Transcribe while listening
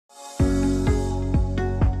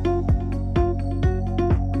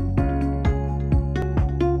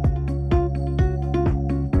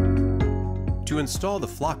install the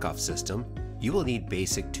flock-off system, you will need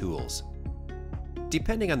basic tools.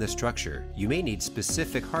 Depending on the structure, you may need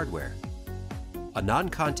specific hardware. A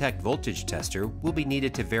non-contact voltage tester will be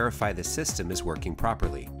needed to verify the system is working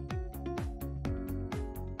properly.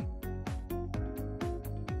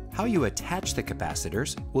 How you attach the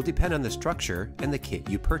capacitors will depend on the structure and the kit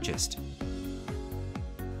you purchased.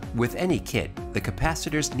 With any kit, the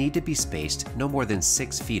capacitors need to be spaced no more than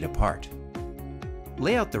 6 feet apart.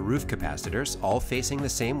 Lay out the roof capacitors all facing the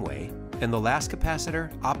same way and the last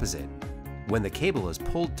capacitor opposite. When the cable is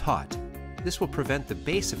pulled taut, this will prevent the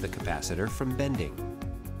base of the capacitor from bending.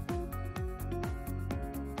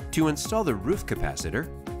 To install the roof capacitor,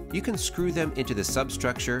 you can screw them into the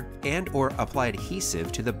substructure and/or apply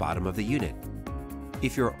adhesive to the bottom of the unit.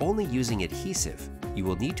 If you're only using adhesive, you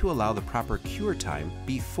will need to allow the proper cure time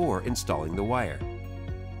before installing the wire.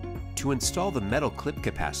 To install the metal clip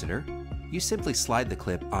capacitor, you simply slide the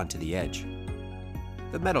clip onto the edge.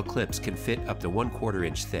 The metal clips can fit up to 1/4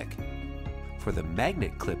 inch thick. For the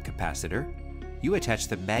magnet clip capacitor, you attach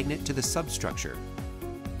the magnet to the substructure.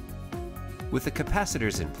 With the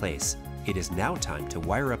capacitors in place, it is now time to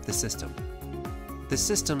wire up the system. The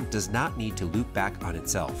system does not need to loop back on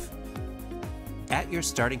itself. At your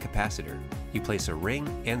starting capacitor, you place a ring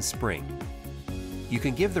and spring. You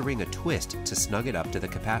can give the ring a twist to snug it up to the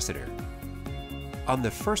capacitor. On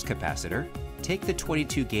the first capacitor, take the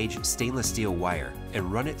 22 gauge stainless steel wire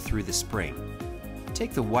and run it through the spring.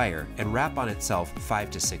 Take the wire and wrap on itself 5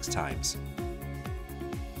 to 6 times.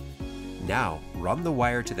 Now, run the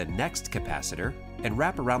wire to the next capacitor and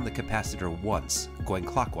wrap around the capacitor once, going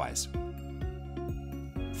clockwise.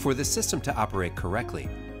 For the system to operate correctly,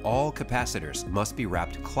 all capacitors must be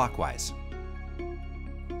wrapped clockwise.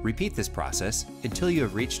 Repeat this process until you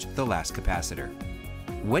have reached the last capacitor.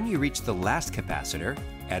 When you reach the last capacitor,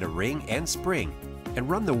 add a ring and spring and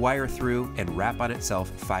run the wire through and wrap on itself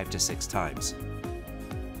 5 to 6 times.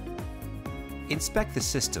 Inspect the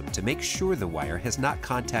system to make sure the wire has not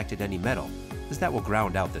contacted any metal, as that will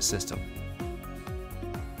ground out the system.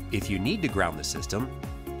 If you need to ground the system,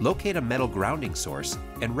 locate a metal grounding source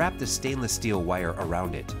and wrap the stainless steel wire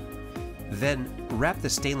around it. Then, wrap the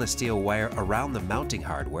stainless steel wire around the mounting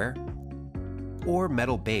hardware or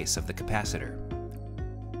metal base of the capacitor.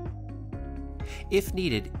 If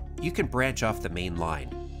needed, you can branch off the main line.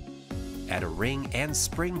 Add a ring and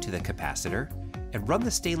spring to the capacitor and run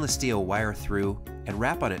the stainless steel wire through and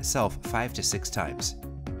wrap on itself 5 to 6 times.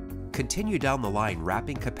 Continue down the line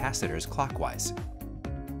wrapping capacitors clockwise.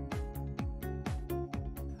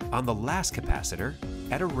 On the last capacitor,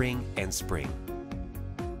 add a ring and spring.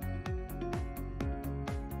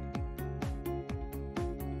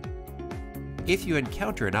 If you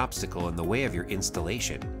encounter an obstacle in the way of your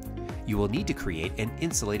installation, you will need to create an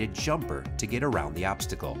insulated jumper to get around the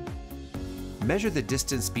obstacle. Measure the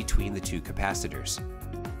distance between the 2 capacitors.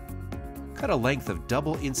 Cut a length of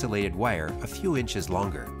double insulated wire a few inches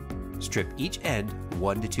longer. Strip each end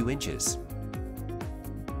 1 to 2 inches.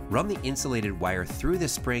 Run the insulated wire through the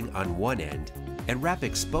spring on one end and wrap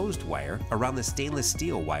exposed wire around the stainless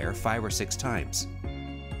steel wire 5 or 6 times.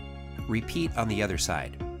 Repeat on the other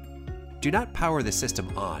side. Do not power the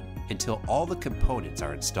system on until all the components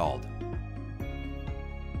are installed.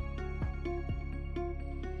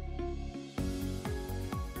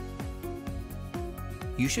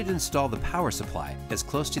 You should install the power supply as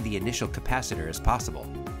close to the initial capacitor as possible.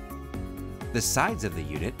 The sides of the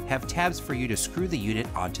unit have tabs for you to screw the unit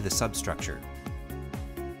onto the substructure.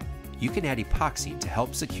 You can add epoxy to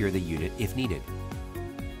help secure the unit if needed.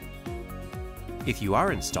 If you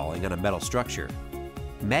are installing on a metal structure,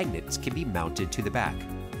 magnets can be mounted to the back.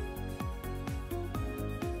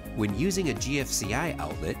 When using a GFCI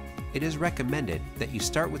outlet, it is recommended that you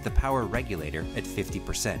start with the power regulator at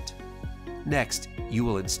 50%. Next, you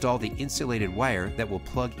will install the insulated wire that will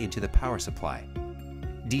plug into the power supply.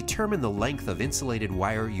 Determine the length of insulated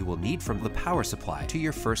wire you will need from the power supply to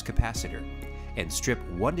your first capacitor, and strip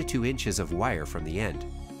 1 to 2 inches of wire from the end.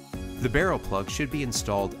 The barrel plug should be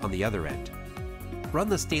installed on the other end. Run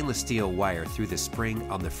the stainless steel wire through the spring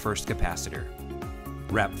on the first capacitor.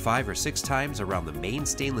 Wrap 5 or 6 times around the main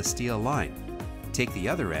stainless steel line. Take the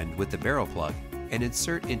other end with the barrel plug and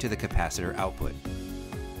insert into the capacitor output.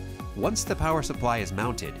 Once the power supply is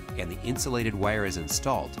mounted and the insulated wire is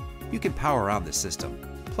installed, you can power on the system.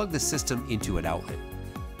 Plug the system into an outlet.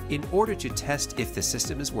 In order to test if the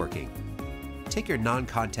system is working, take your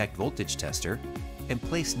non-contact voltage tester and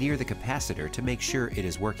place near the capacitor to make sure it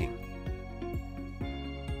is working.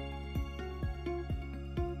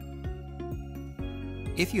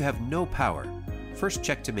 If you have no power, first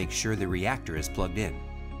check to make sure the reactor is plugged in.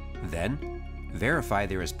 Then, Verify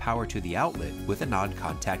there is power to the outlet with a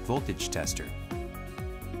non-contact voltage tester.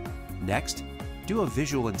 Next, do a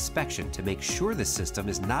visual inspection to make sure the system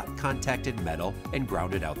is not contacted metal and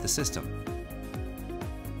grounded out the system.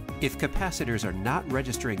 If capacitors are not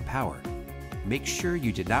registering power, make sure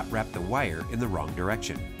you did not wrap the wire in the wrong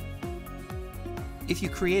direction. If you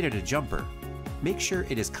created a jumper, make sure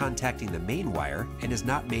it is contacting the main wire and has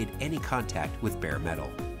not made any contact with bare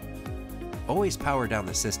metal. Always power down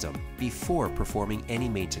the system before performing any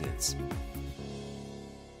maintenance.